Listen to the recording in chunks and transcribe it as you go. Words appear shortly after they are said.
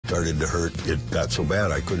started to hurt. It got so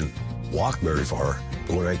bad I couldn't walk very far.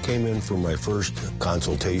 When I came in for my first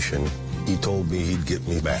consultation, he told me he'd get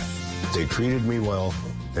me back. They treated me well,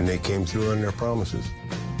 and they came through on their promises.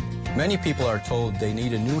 Many people are told they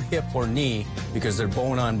need a new hip or knee because they're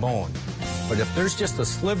bone on bone. But if there's just a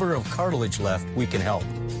sliver of cartilage left, we can help.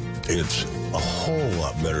 It's a whole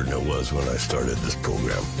lot better than it was when I started this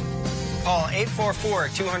program. Call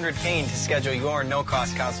 844-200-PAIN to schedule your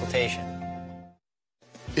no-cost consultation.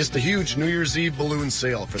 It's the huge New Year's Eve balloon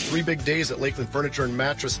sale for 3 big days at Lakeland Furniture and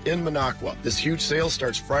Mattress in Minocqua. This huge sale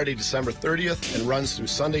starts Friday, December 30th and runs through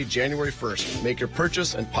Sunday, January 1st. Make your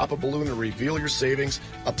purchase and pop a balloon to reveal your savings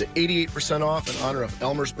up to 88% off in honor of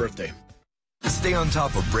Elmer's birthday. Stay on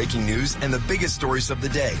top of breaking news and the biggest stories of the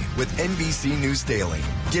day with NBC News Daily.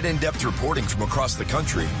 Get in-depth reporting from across the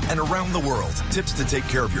country and around the world, tips to take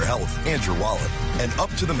care of your health and your wallet, and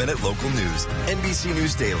up-to-the-minute local news. NBC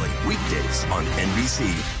News Daily, weekdays on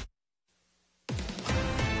NBC.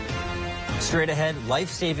 Straight ahead,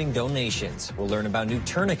 life-saving donations. We'll learn about new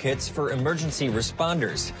tourniquets for emergency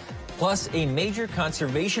responders. Plus, a major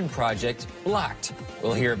conservation project blocked.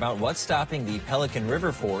 We'll hear about what's stopping the Pelican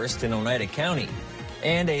River Forest in Oneida County.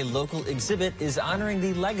 And a local exhibit is honoring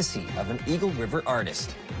the legacy of an Eagle River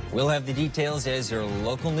artist. We'll have the details as your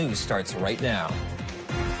local news starts right now.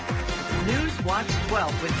 News Watch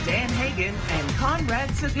 12 with Dan Hagan and Conrad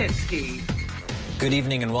Sapinski. Good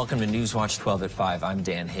evening and welcome to News Watch 12 at 5. I'm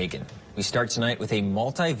Dan Hagan. We start tonight with a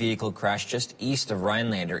multi-vehicle crash just east of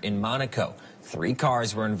Rhinelander in Monaco. 3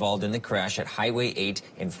 cars were involved in the crash at Highway 8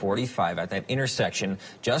 and 45 at that intersection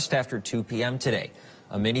just after 2 p.m. today.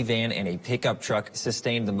 A minivan and a pickup truck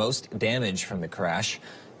sustained the most damage from the crash.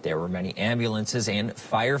 There were many ambulances and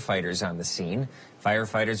firefighters on the scene.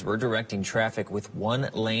 Firefighters were directing traffic with 1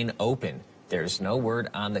 lane open. There's no word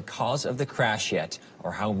on the cause of the crash yet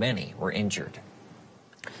or how many were injured.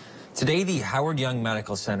 Today, the Howard Young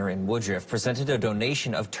Medical Center in Woodruff presented a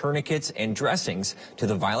donation of tourniquets and dressings to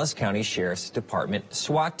the Vilas County Sheriff's Department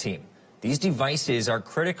SWAT team. These devices are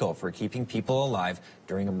critical for keeping people alive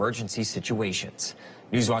during emergency situations.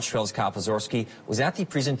 Newswatch 12's Kyle Pozorski was at the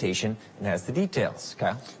presentation and has the details.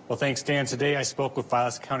 Kyle? Well, thanks, Dan. Today I spoke with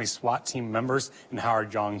Vilas County SWAT team members and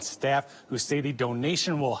Howard Young staff who say the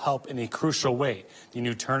donation will help in a crucial way. The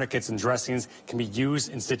new tourniquets and dressings can be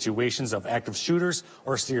used in situations of active shooters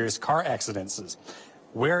or serious car accidents,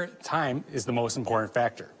 where time is the most important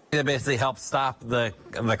factor. It basically helps stop the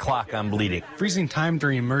clock on bleeding. Freezing time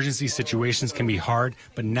during emergency situations can be hard,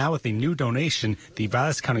 but now with a new donation, the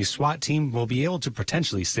Vilas County SWAT team will be able to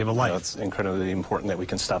potentially save a life. It's incredibly important that we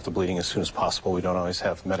can stop the bleeding as soon as possible. We don't always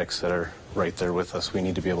have medics that are right there with us. We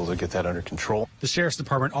need to be able to get that under control. The Sheriff's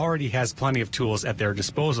Department already has plenty of tools at their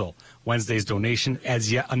disposal. Wednesday's donation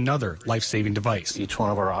adds yet another life-saving device. Each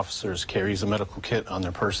one of our officers carries a medical kit on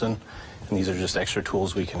their person, and these are just extra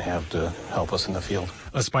tools we can have to help us in the field.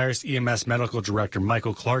 Aspire's EMS Medical Director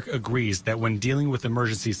Michael Clark agrees that when dealing with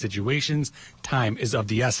emergency situations, time is of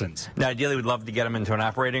the essence. Now, ideally, we'd love to get them into an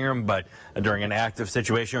operating room, but during an active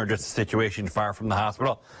situation or just a situation far from the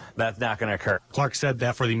hospital, that's not going to occur. Clark said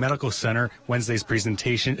that for the medical center, Wednesday's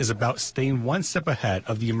presentation is about staying one step ahead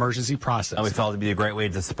of the emergency process. And we felt it would be a great way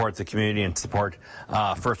to support the community and support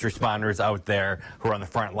first responders out there who are on the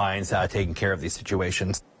front lines taking care of these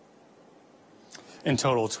situations. In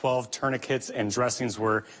total, 12 tourniquets and dressings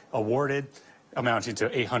were awarded, amounting to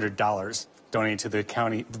 $800, donated to the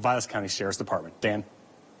Vilas County Sheriff's Department. Dan?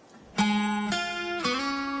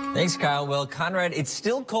 Thanks, Kyle. Well, Conrad, it's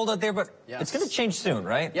still cold out there, but it's going to change soon,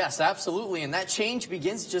 right? Yes, absolutely. And that change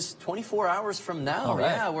begins just 24 hours from now. All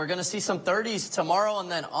right. Yeah, we're going to see some 30s tomorrow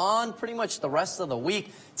and then on pretty much the rest of the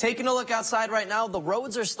week. Taking a look outside right now, the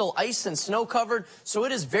roads are still ice and snow covered, so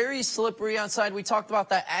it is very slippery outside. We talked about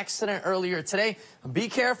that accident earlier today. Be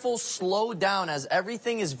careful, slow down as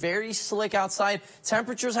everything is very slick outside.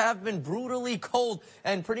 Temperatures have been brutally cold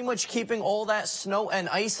and pretty much keeping all that snow and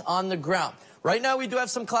ice on the ground. Right now, we do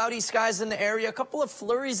have some cloudy skies in the area, a couple of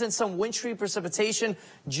flurries and some wintry precipitation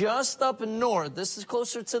just up north. This is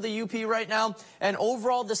closer to the UP right now, and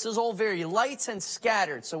overall, this is all very light and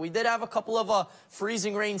scattered. So we did have a couple of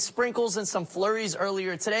freezing rain sprinkles and some flurries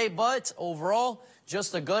earlier today, but overall,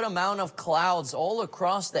 just a good amount of clouds all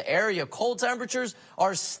across the area. Cold temperatures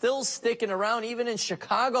are still sticking around, even in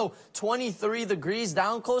Chicago, 23 degrees.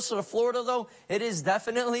 Down closer to Florida, though, it is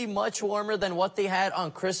definitely much warmer than what they had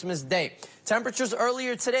on Christmas Day. Temperatures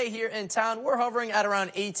earlier today here in town, we're hovering at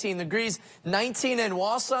around 18 degrees, 19 in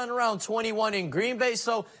Wausau, and around 21 in Green Bay,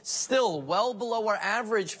 so still well below our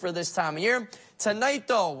average for this time of year. Tonight,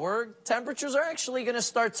 though, temperatures are actually going to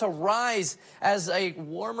start to rise as a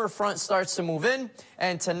warmer front starts to move in.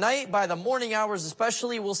 And tonight, by the morning hours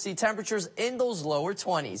especially, we'll see temperatures in those lower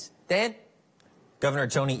 20s. Dan? Governor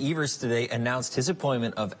Tony Evers today announced his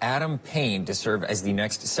appointment of Adam Payne to serve as the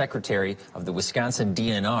next secretary of the Wisconsin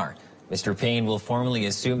DNR. Mr. Payne will formally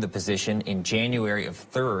assume the position in January of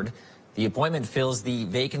 3rd. The appointment fills the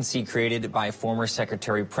vacancy created by former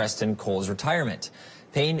Secretary Preston Cole's retirement.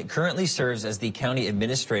 Payne currently serves as the county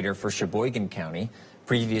administrator for Sheboygan County.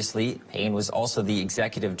 Previously, Payne was also the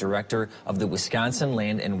executive director of the Wisconsin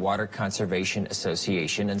Land and Water Conservation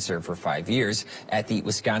Association and served for 5 years at the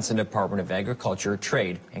Wisconsin Department of Agriculture,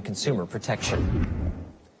 Trade, and Consumer Protection.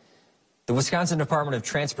 The Wisconsin Department of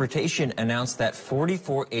Transportation announced that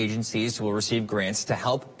 44 agencies will receive grants to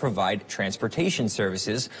help provide transportation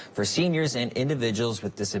services for seniors and individuals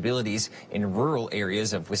with disabilities in rural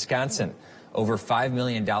areas of Wisconsin. Over $5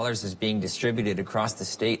 million is being distributed across the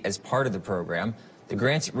state as part of the program. The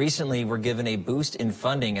grants recently were given a boost in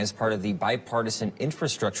funding as part of the bipartisan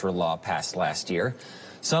infrastructure law passed last year.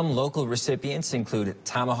 Some local recipients include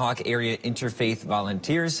Tomahawk Area Interfaith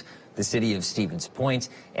Volunteers, the City of Stevens Point,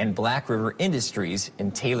 and Black River Industries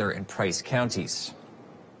in Taylor and Price counties.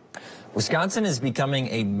 Wisconsin is becoming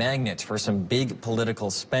a magnet for some big political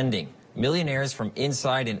spending. Millionaires from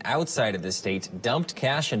inside and outside of the state dumped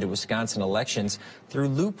cash into Wisconsin elections through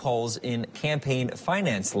loopholes in campaign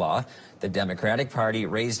finance law. The Democratic Party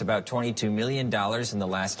raised about $22 million in the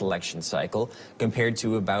last election cycle, compared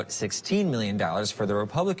to about $16 million for the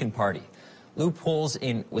Republican Party. Loopholes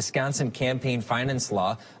in Wisconsin campaign finance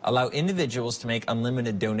law allow individuals to make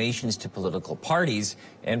unlimited donations to political parties,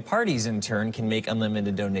 and parties in turn can make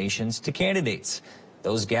unlimited donations to candidates.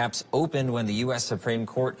 Those gaps opened when the U.S. Supreme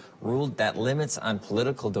Court ruled that limits on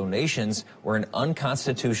political donations were an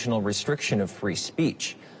unconstitutional restriction of free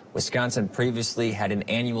speech. Wisconsin previously had an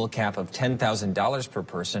annual cap of $10,000 per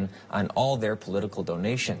person on all their political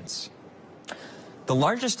donations. The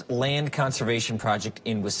largest land conservation project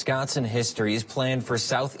in Wisconsin history is planned for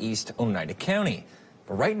southeast Oneida County.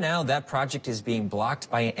 But right now, that project is being blocked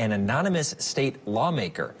by an anonymous state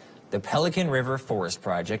lawmaker. The Pelican River Forest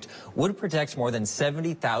Project would protect more than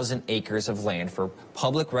 70,000 acres of land for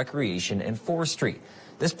public recreation and forestry.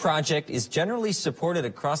 This project is generally supported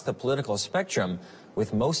across the political spectrum,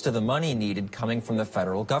 with most of the money needed coming from the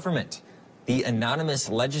federal government. The anonymous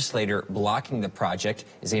legislator blocking the project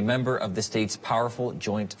is a member of the state's powerful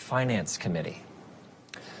Joint Finance Committee.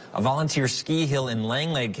 A volunteer ski hill in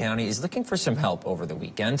Langlade County is looking for some help over the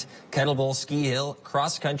weekend. Kettle Bowl Ski Hill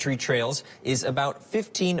Cross Country Trails is about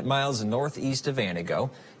 15 miles northeast of Anago.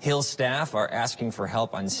 Hill staff are asking for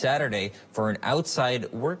help on Saturday for an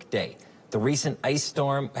outside work day. The recent ice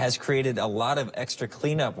storm has created a lot of extra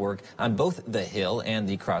cleanup work on both the hill and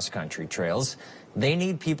the cross-country trails. They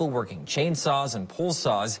need people working chainsaws and pole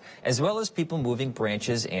saws, as well as people moving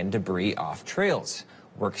branches and debris off trails.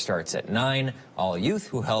 Work starts at 9. All youth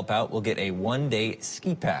who help out will get a one-day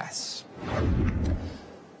ski pass.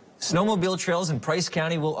 Snowmobile trails in Price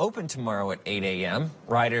County will open tomorrow at 8 a.m.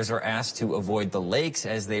 Riders are asked to avoid the lakes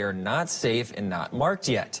as they are not safe and not marked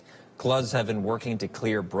yet. Clubs have been working to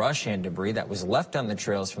clear brush and debris that was left on the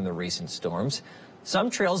trails from the recent storms. Some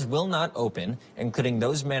trails will not open, including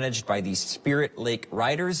those managed by the Spirit Lake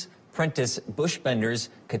Riders, Prentice Bushbenders,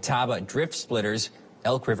 Catawba Drift Splitters,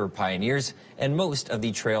 Elk River Pioneers, and most of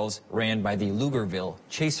the trails ran by the Lugerville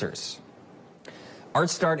Chasers. Art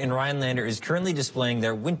Start in Rhinelander is currently displaying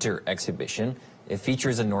their winter exhibition. It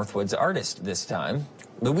features a Northwoods artist this time.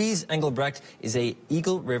 Louise Engelbrecht is a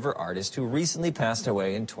Eagle River artist who recently passed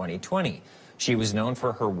away in 2020. She was known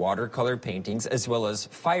for her watercolor paintings as well as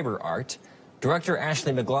fiber art. Director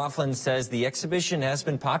Ashley McLaughlin says the exhibition has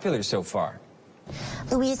been popular so far.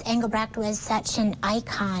 Louise Engelbrecht was such an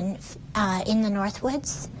icon in the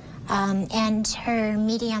Northwoods, and her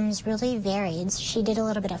mediums really varied. She did a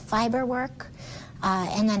little bit of fiber work,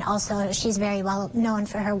 and then also she's very well known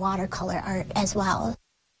for her watercolor art as well.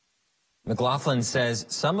 McLaughlin says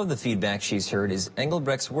some of the feedback she's heard is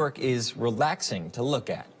Engelbrecht's work is relaxing to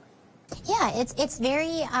look at. Yeah, it's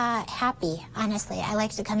very happy, honestly. I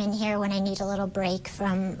like to come in here when I need a little break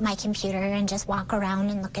from my computer and just walk around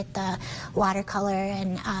and look at the watercolor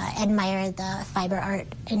and admire the fiber art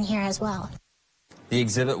in here as well. The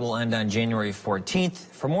exhibit will end on January 14th.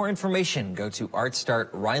 For more information, go to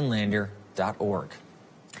artstartrhinelander.org.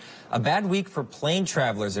 A bad week for plane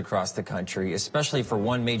travelers across the country, especially for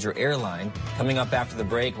one major airline. Coming up after the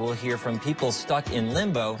break, we'll hear from people stuck in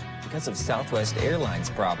limbo because of Southwest Airlines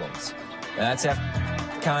problems. That's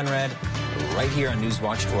after Conrad, right here on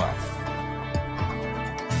Newswatch 12.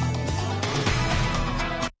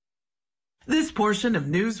 This portion of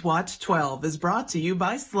Newswatch 12 is brought to you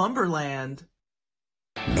by Slumberland.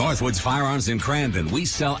 Northwoods Firearms in Crandon. We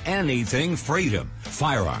sell anything freedom.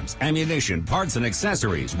 Firearms, ammunition, parts, and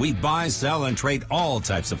accessories. We buy, sell, and trade all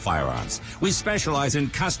types of firearms. We specialize in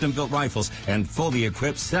custom-built rifles and fully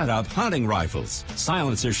equipped set-up hunting rifles.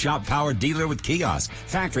 Silencer shop power dealer with kiosk.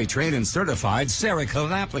 Factory trained and certified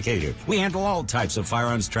Cerakote applicator. We handle all types of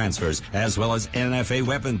firearms transfers as well as NFA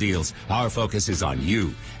weapon deals. Our focus is on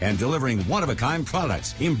you and delivering one-of-a-kind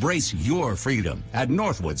products. Embrace your freedom at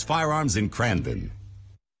Northwoods Firearms in Crandon.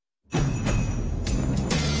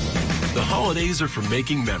 The holidays are for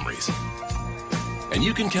making memories, and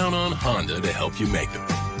you can count on Honda to help you make them.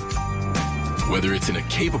 Whether it's in a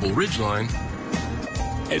capable Ridgeline,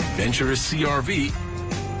 adventurous CRV,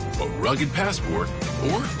 a rugged Passport,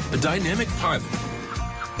 or a dynamic Pilot.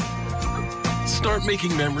 Start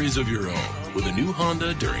making memories of your own with a new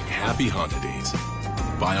Honda during Happy Honda Days.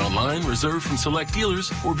 Buy online, reserve from select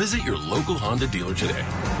dealers, or visit your local Honda dealer today.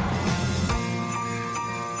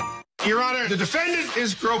 Your Honor, the defendant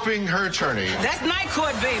is groping her attorney. That's night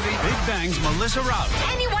court, baby. Big Bang's Melissa Rout.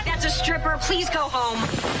 Anyone that's a stripper, please go home.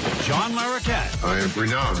 John Larroquette. I am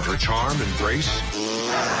renowned for charm and grace.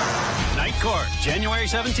 Night Court, January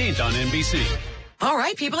 17th on NBC. All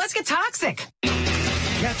right, people, let's get toxic.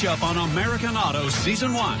 Catch up on American Auto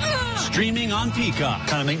Season 1. Streaming on Peacock.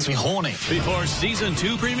 Kind of makes me horny. Before Season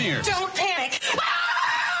 2 premieres. Don't panic.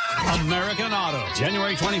 American Auto,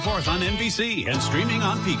 January 24th on NBC and streaming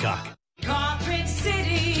on Peacock. Carpet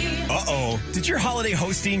City. Uh-oh. Did your holiday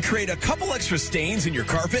hosting create a couple extra stains in your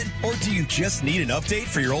carpet? Or do you just need an update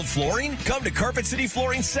for your old flooring? Come to Carpet City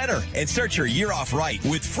Flooring Center and start your year off right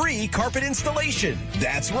with free carpet installation.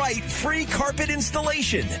 That's right, free carpet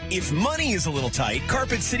installation. If money is a little tight,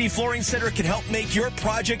 Carpet City Flooring Center can help make your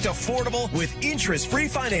project affordable with interest-free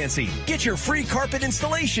financing. Get your free carpet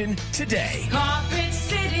installation today. Carpet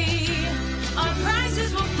City. Our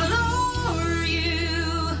prices will floor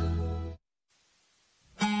you.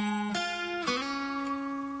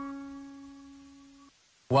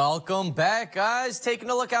 Welcome back, guys. Taking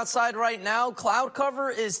a look outside right now. Cloud cover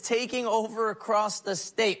is taking over across the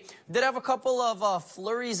state. Did have a couple of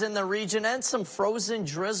flurries in the region and some frozen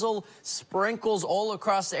drizzle sprinkles all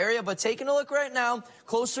across the area. But taking a look right now,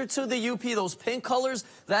 closer to the UP, those pink colors,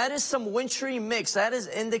 that is some wintry mix. That is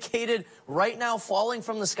indicated right now falling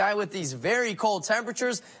from the sky with these very cold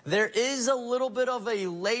temperatures. There is a little bit of a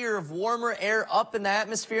layer of warmer air up in the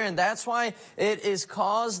atmosphere, and that's why it is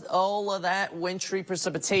caused all of that wintry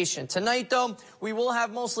precipitation. Tonight, though, we will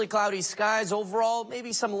have mostly cloudy skies. Overall,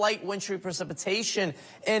 maybe some light wintry precipitation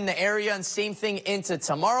in the area, and same thing into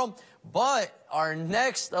tomorrow. But our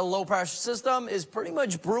next low pressure system is pretty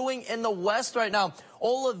much brewing in the west right now.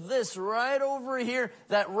 All of this right over here,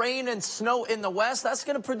 that rain and snow in the west, that's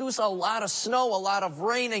going to produce a lot of snow, a lot of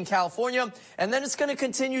rain in California, and then it's going to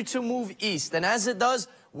continue to move east. And as it does,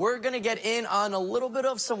 we're going to get in on a little bit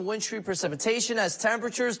of some wintry precipitation as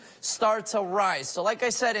temperatures start to rise. So like I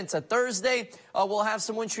said, into Thursday, we'll have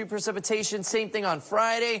some wintry precipitation. Same thing on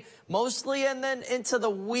Friday, mostly. And then into the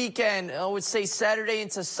weekend, I would say Saturday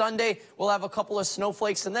into Sunday, we'll have a couple of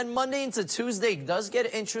snowflakes. And then Monday into Tuesday does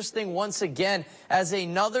get interesting once again as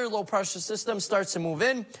another low pressure system starts to move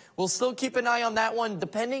in. We'll still keep an eye on that one.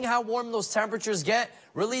 Depending how warm those temperatures get,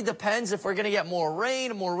 really depends if we're going to get more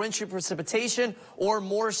rain, more wintry precipitation, or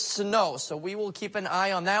more snow. So we will keep an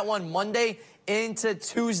eye on that one Monday into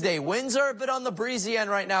Tuesday. Winds are a bit on the breezy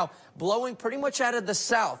end right now, blowing pretty much out of the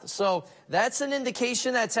south. So that's an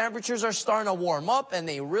indication that temperatures are starting to warm up, and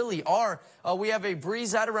they really are. We have a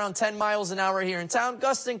breeze at around 10 miles an hour here in town,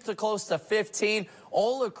 gusting to close to 15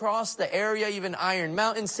 all across the area, even Iron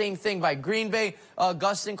Mountain. Same thing by Green Bay,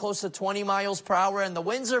 gusting close to 20 miles per hour. And the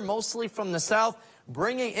winds are mostly from the south,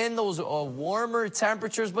 bringing in those warmer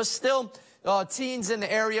temperatures, but still teens in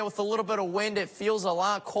the area with a little bit of wind. It feels a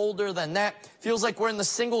lot colder than that. Feels like we're in the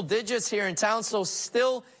single digits here in town. So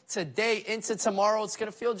still today into tomorrow, it's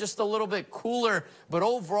going to feel just a little bit cooler. But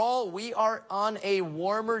overall, we are on a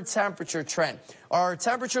warmer temperature trend. Our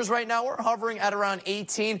temperatures right now are hovering at around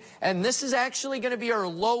 18, and this is actually going to be our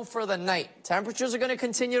low for the night. Temperatures are going to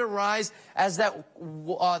continue to rise as that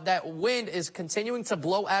wind is continuing to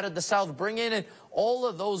blow out of the south, bringing in all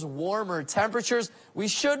of those warmer temperatures. We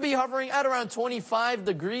should be hovering at around 25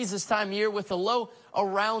 degrees this time of year with a low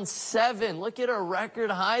around 7. Look at our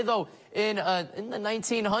record high, though, in the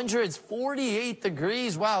 1900s, 48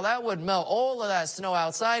 degrees. Wow, that would melt all of that snow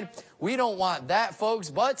outside. We don't want that, folks,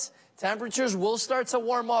 but temperatures will start to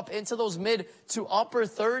warm up into those mid to upper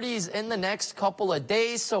 30s in the next couple of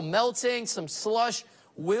days. So melting, some slush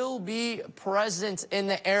will be present in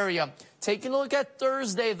the area. Taking a look at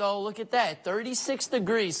Thursday, though, look at that, 36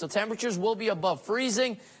 degrees. So temperatures will be above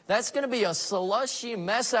freezing. That's going to be a slushy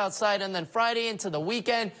mess outside. And then Friday into the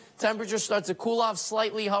weekend, temperatures start to cool off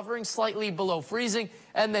slightly, hovering slightly below freezing.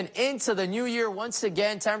 And then into the new year, once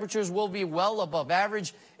again, temperatures will be well above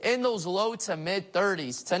average in those low to mid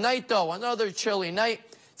 30s. Tonight, though, another chilly night.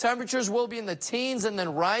 Temperatures will be in the teens and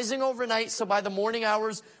then rising overnight. So by the morning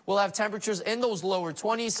hours, we'll have temperatures in those lower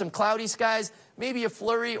 20s, some cloudy skies, maybe a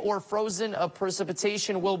flurry or frozen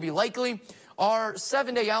precipitation will be likely. Our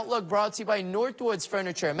 7-day outlook brought to you by Northwoods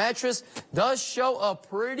Furniture and Mattress does show a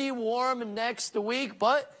pretty warm next week,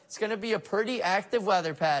 but it's going to be a pretty active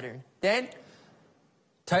weather pattern. Dan?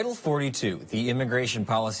 Title 42, the immigration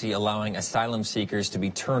policy allowing asylum seekers to be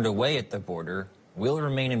turned away at the border, will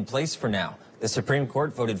remain in place for now. The Supreme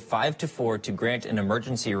Court voted 5-4 to grant an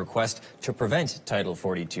emergency request to prevent Title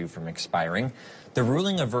 42 from expiring. The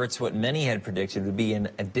ruling averts what many had predicted would be an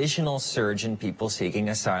additional surge in people seeking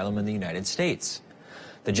asylum in the United States.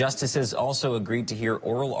 The justices also agreed to hear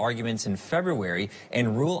oral arguments in February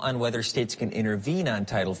and rule on whether states can intervene on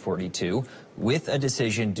Title 42, with a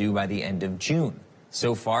decision due by the end of June.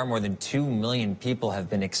 So far, more than 2 million people have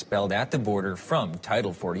been expelled at the border from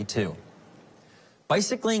Title 42.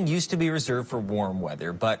 Bicycling used to be reserved for warm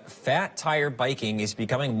weather, but fat tire biking is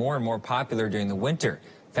becoming more and more popular during the winter.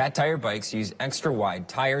 Fat tire bikes use extra wide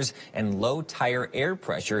tires and low tire air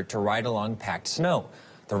pressure to ride along packed snow.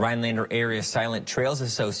 The Rhinelander Area Silent Trails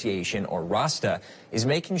Association, or RASTA, is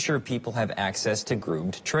making sure people have access to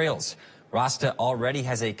groomed trails. RASTA already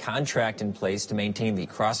has a contract in place to maintain the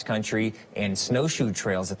cross-country and snowshoe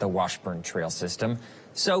trails at the Washburn Trail System,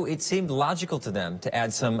 so it seemed logical to them to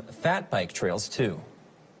add some fat bike trails too.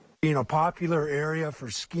 Being a popular area for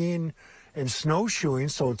skiing and snowshoeing,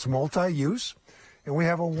 so it's multi-use, and we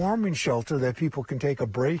have a warming shelter that people can take a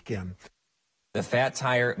break in. The Fat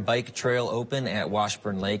Tire Bike Trail Open at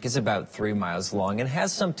Washburn Lake is about 3 miles long and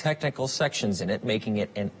has some technical sections in it, making it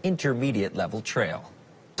an intermediate level trail.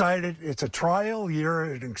 It's a trial year,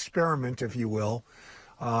 an experiment, if you will,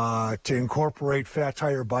 to incorporate fat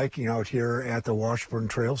tire biking out here at the Washburn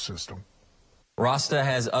Trail System. RASTA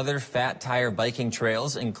has other fat tire biking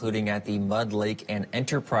trails, including at the Mud Lake and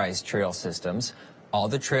Enterprise Trail Systems. All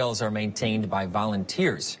the trails are maintained by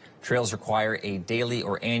volunteers. Trails require a daily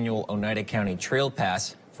or annual Oneida County Trail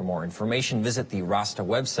Pass. For more information, visit the RASTA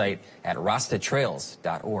website at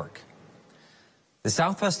rastatrails.org. The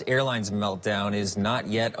Southwest Airlines meltdown is not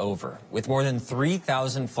yet over. With more than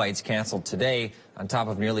 3,000 flights canceled today, on top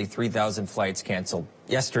of nearly 3,000 flights canceled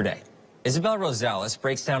yesterday. Isabel Rosales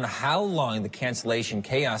breaks down how long the cancellation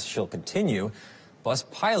chaos shall continue, plus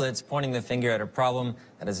pilots pointing the finger at a problem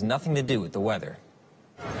that has nothing to do with the weather.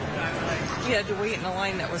 We had to wait in a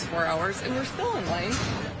line that was 4 hours, and we're still in line.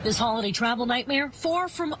 This holiday travel nightmare far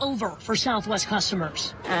from over for Southwest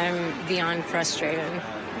customers. I'm beyond frustrated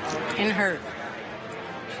and hurt.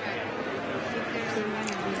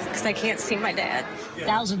 Because I can't see my dad.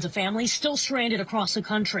 Thousands of families still stranded across the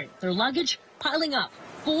country. Their luggage piling up,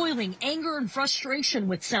 boiling anger and frustration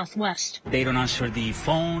with Southwest. They don't answer the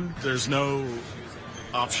phone. There's no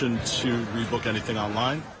option to rebook anything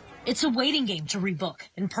online. It's a waiting game to rebook,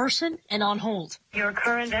 in person and on hold. Your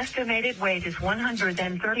current estimated wait is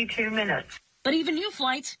 132 minutes. But even new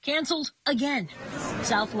flights canceled again.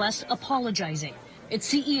 Southwest apologizing.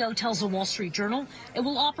 Its CEO tells the Wall Street Journal it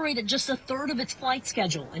will operate at just a third of its flight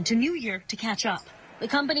schedule into New Year to catch up. The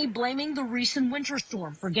company blaming the recent winter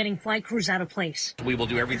storm for getting flight crews out of place. We will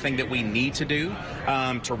do everything that we need to do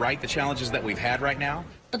to right the challenges that we've had right now.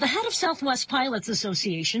 But the head of Southwest Pilots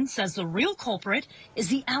Association says the real culprit is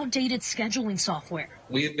the outdated scheduling software.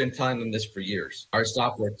 We have been telling them this for years. Our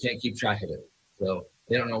software can't keep track of it. So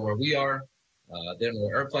they don't know where we are. They don't know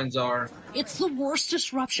where airplanes are. It's the worst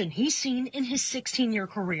disruption he's seen in his 16-year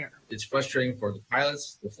career. It's frustrating for the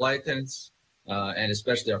pilots, the flight attendants, and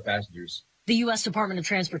especially our passengers. The U.S. Department of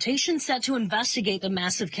Transportation set to investigate the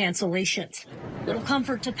massive cancellations. Little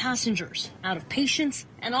comfort to passengers, out of patience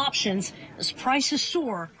and options as prices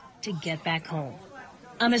soar to get back home.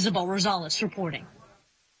 I'm Isabel Rosales reporting.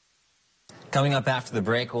 Coming up after the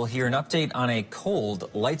break, we'll hear an update on a cold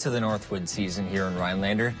Lights of the Northwood season here in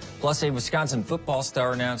Rhinelander. Plus, a Wisconsin football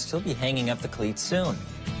star announced he'll be hanging up the cleats soon.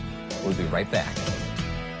 We'll be right back.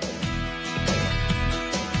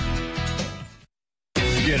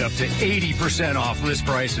 Get up to 80% off list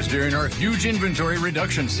prices during our huge inventory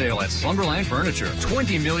reduction sale at Slumberland Furniture.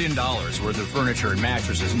 $20 million worth of furniture and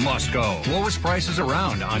mattresses must go. Lowest prices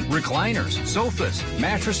around on recliners, sofas,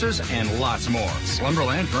 mattresses, and lots more.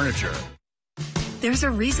 Slumberland Furniture. There's a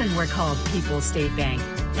reason we're called People's State Bank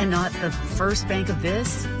and not the first bank of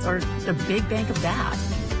this or the big bank of that.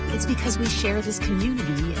 It's because we share this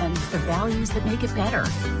community and the values that make it better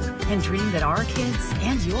and dream that our kids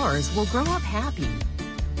and yours will grow up happy.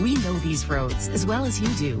 We know these roads as well as you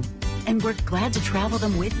do, and we're glad to travel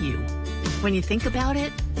them with you. When you think about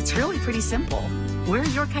it, it's really pretty simple. We're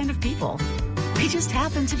your kind of people. We just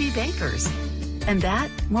happen to be bankers. And that,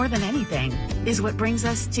 more than anything, is what brings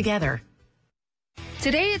us together.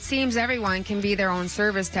 Today, it seems everyone can be their own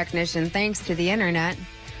service technician thanks to the internet.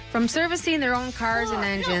 From servicing their own cars and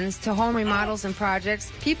engines to home remodels and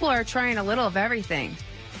projects, people are trying a little of everything.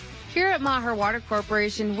 Here at Maher Water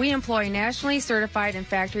Corporation, we employ nationally certified and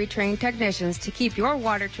factory-trained technicians to keep your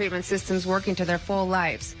water treatment systems working to their full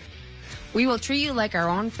lives. We will treat you like our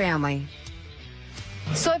own family.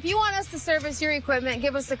 So if you want us to service your equipment,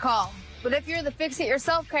 give us a call. But if you're the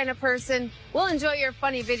fix-it-yourself kind of person, we'll enjoy your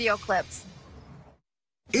funny video clips.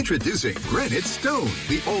 Introducing Granite Stone,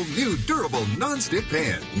 the all-new durable non-stick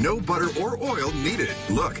pan. No butter or oil needed.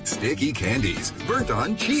 Look, sticky candies,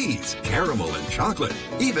 burnt-on cheese, caramel and chocolate.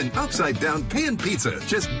 Even upside-down pan pizza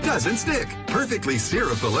just doesn't stick. Perfectly sear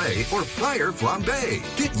a filet or fire flambe.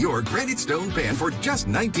 Get your Granite Stone pan for just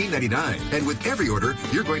 $19.99. And with every order,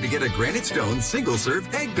 you're going to get a Granite Stone single-serve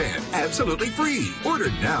egg pan. Absolutely free. Order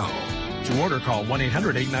now. To order, call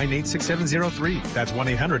 1-800-898-6703. That's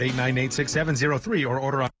 1-800-898-6703 or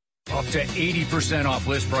order on. Up to 80% off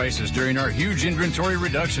list prices during our huge inventory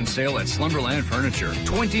reduction sale at Slumberland Furniture.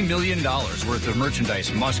 $20 million worth of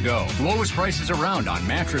merchandise must go. Lowest prices around on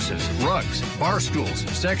mattresses, rugs, bar stools,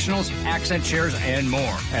 sectionals, accent chairs, and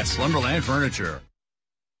more at Slumberland Furniture.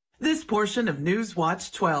 This portion of News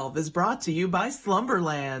Watch 12 is brought to you by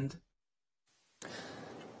Slumberland.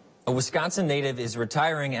 A Wisconsin native is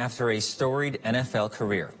retiring after a storied NFL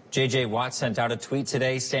career. J.J. Watt sent out a tweet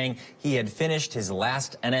today saying he had finished his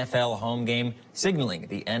last NFL home game, signaling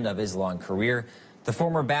the end of his long career. The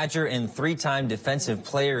former Badger and three-time Defensive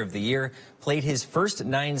Player of the Year played his first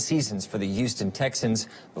 9 seasons for the Houston Texans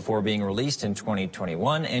before being released in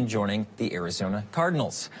 2021 and joining the Arizona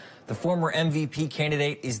Cardinals. The former MVP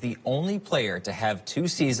candidate is the only player to have 2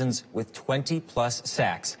 seasons with 20-plus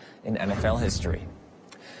sacks in NFL history.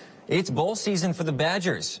 It's bowl season for the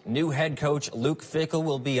Badgers. New head coach Luke Fickell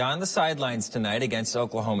will be on the sidelines tonight against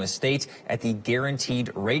Oklahoma State at the Guaranteed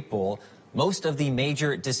Rate Bowl. Most of the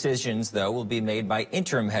major decisions, though, will be made by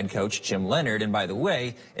interim head coach Jim Leonhard. And by the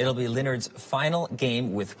way, it'll be Leonhard's final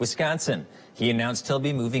game with Wisconsin. He announced he'll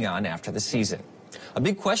be moving on after the season. A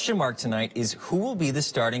big question mark tonight is who will be the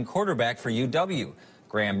starting quarterback for UW.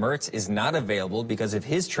 Graham Mertz is not available because of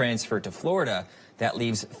his transfer to Florida. That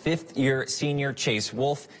leaves 5th-year senior Chase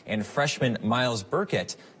Wolf and freshman Miles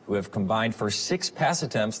Burkett, who have combined for 6 pass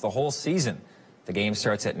attempts the whole season. The game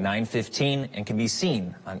starts at 9:15 and can be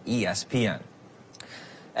seen on ESPN.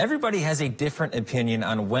 Everybody has a different opinion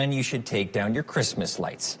on when you should take down your Christmas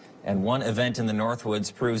lights. And one event in the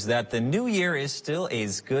Northwoods proves that the new year is still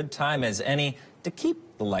as good time as any to keep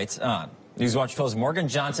the lights on. Newswatch 12's Morgan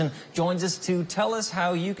Johnson joins us to tell us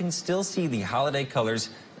how you can still see the holiday colors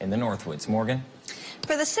in the Northwoods. Morgan?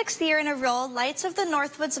 For the 6th year in a row, Lights of the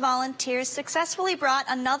Northwoods volunteers successfully brought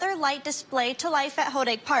another light display to life at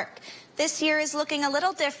Hodag Park. This year is looking a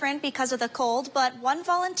little different because of the cold, but one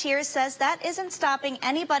volunteer says that isn't stopping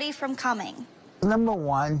anybody from coming. Number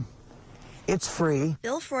 1, it's free.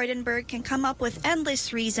 Bill Freudenberg can come up with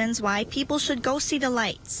endless reasons why people should go see the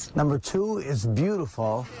lights. Number 2, it's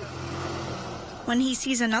beautiful. When he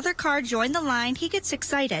sees another car join the line, he gets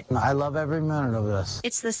excited. I love every minute of this.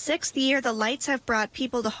 It's the 6th year the lights have brought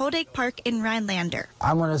people to Hodag Park in Rhinelander.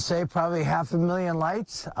 I'm going to say probably 500,000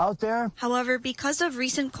 lights out there. However, because of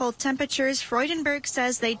recent cold temperatures, Freudenberg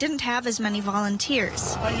says they didn't have as many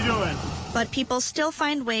volunteers. How you doing? But people still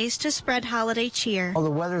find ways to spread holiday cheer. Well, the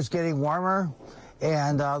weather's getting warmer,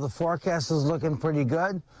 and the forecast is looking pretty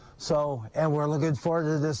good. And we're looking forward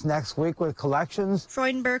to this next week with collections.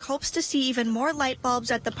 Freudenberg hopes to see even more light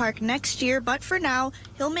bulbs at the park next year, but for now,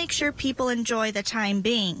 he'll make sure people enjoy the time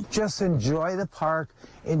being. Just enjoy the park,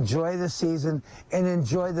 enjoy the season, and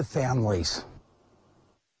enjoy the families.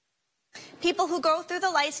 People who go through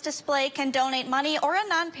the lights display can donate money or a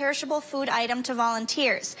non-perishable food item to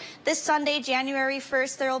volunteers. This Sunday, January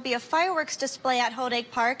 1st, there will be a fireworks display at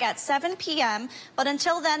Hodag Park at 7 p.m., but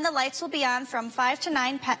until then, the lights will be on from 5 to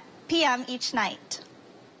 9 p.m. each night.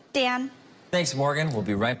 Dan? Thanks, Morgan. We'll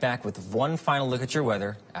be right back with one final look at your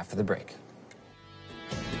weather after the break.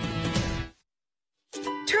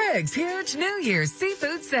 Trig's huge New Year's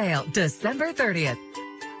seafood sale, December 30th.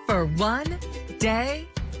 For one day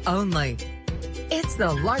only. It's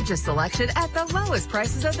the largest selection at the lowest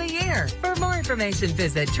prices of the year. For more information,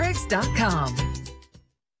 visit Trig's.com.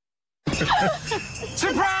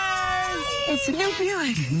 Surprise! It's a new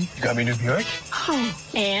Buick. You got me a new Buick? Oh,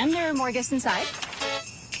 and there are more gifts inside.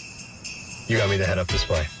 You got me the head-up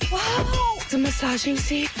display. Wow! It's a massaging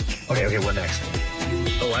seat. Okay, what next?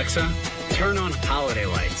 Alexa, turn on holiday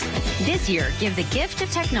lights. This year, give the gift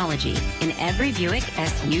of technology in every Buick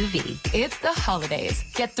SUV. It's the holidays.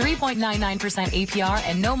 Get 3.99% APR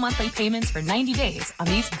and no monthly payments for 90 days on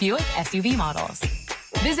these Buick SUV models.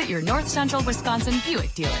 Visit your North Central Wisconsin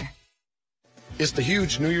Buick dealer. It's the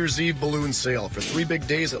huge New Year's Eve balloon sale for 3 big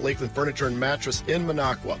days at Lakeland Furniture and Mattress in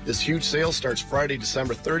Minocqua. This huge sale starts Friday,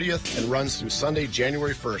 December 30th and runs through Sunday,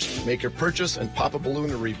 January 1st. Make your purchase and pop a balloon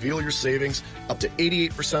to reveal your savings up to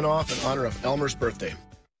 88% off in honor of Elmer's birthday.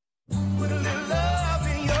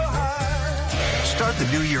 Start the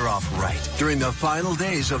new year off right during the final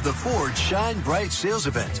days of the Ford Shine Bright sales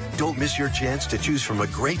event. Don't miss your chance to choose from a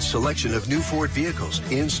great selection of new Ford vehicles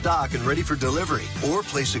in stock and ready for delivery. Or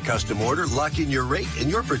place a custom order, lock in your rate,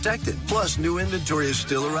 and you're protected. Plus, new inventory is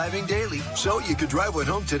still arriving daily, so you could drive one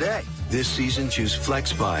home today. This season, choose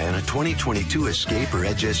Flex Buy on a 2022 Escape or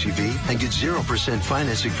Edge SUV and get 0%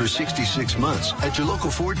 financing for 66 months at your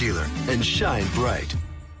local Ford dealer and shine bright.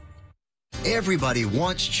 Everybody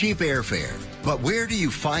wants cheap airfare, but where do you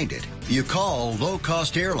find it? You call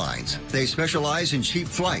low-cost airlines. They specialize in cheap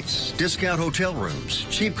flights, discount hotel rooms,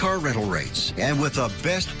 cheap car rental rates, and with a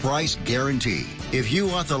best price guarantee. If you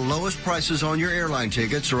want the lowest prices on your airline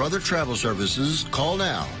tickets or other travel services, call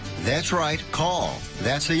now. That's right, call.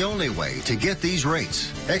 That's the only way to get these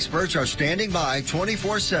rates. Experts are standing by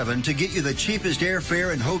 24/7 to get you the cheapest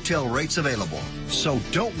airfare and hotel rates available. So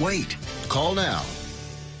don't wait. Call now.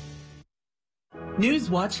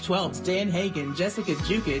 Newswatch 12's Dan Hagan, Jessica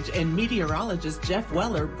Jukic, and meteorologist Jeff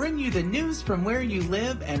Weller bring you the news from where you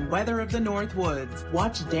live and weather of the North Woods.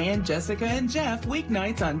 Watch Dan, Jessica, and Jeff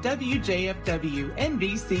weeknights on WJFW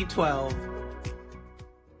NBC 12.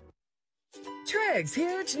 Trig's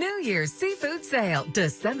huge New Year's seafood sale,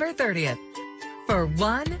 December 30th. For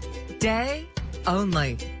one day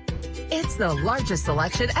only. It's the largest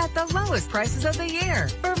selection at the lowest prices of the year.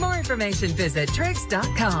 For more information, visit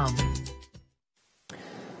Trig's.com.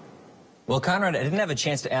 Well, Conrad, I didn't have a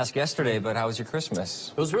chance to ask yesterday, but how was your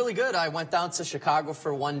Christmas? It was really good. I went down to Chicago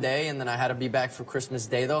for one day, and then I had to be back for Christmas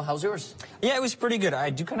Day, though. How's yours? Yeah, it was pretty good. I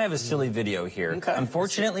do kind of have a silly video here. Okay.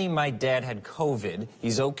 Unfortunately, my dad had COVID.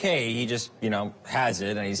 He's okay. He just, has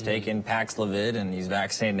it, and he's taking Paxlovid, and he's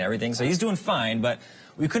vaccinated and everything, so he's doing fine, but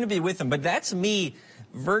we couldn't be with him. But that's me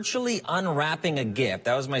virtually unwrapping a gift.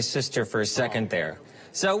 That was my sister for a second there.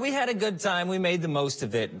 So we had a good time. We made the most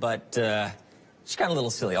of it, but... It's kind of a little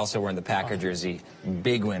silly. Also wearing the Packer jersey.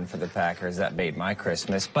 Big win for the Packers. That made my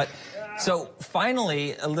Christmas. But so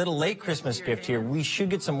finally, a little late Christmas gift here. We should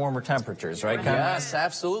get some warmer temperatures, right, Conrad? Yes,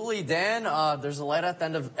 absolutely, Dan. There's a light at the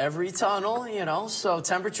end of every tunnel, so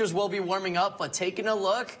temperatures will be warming up. But taking a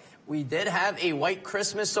look, we did have a white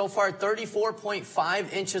Christmas so far,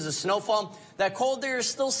 34.5 inches of snowfall. That cold air is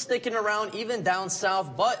still sticking around, even down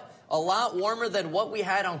south, but a lot warmer than what we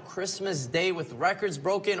had on Christmas Day, with records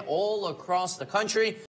broken all across the country.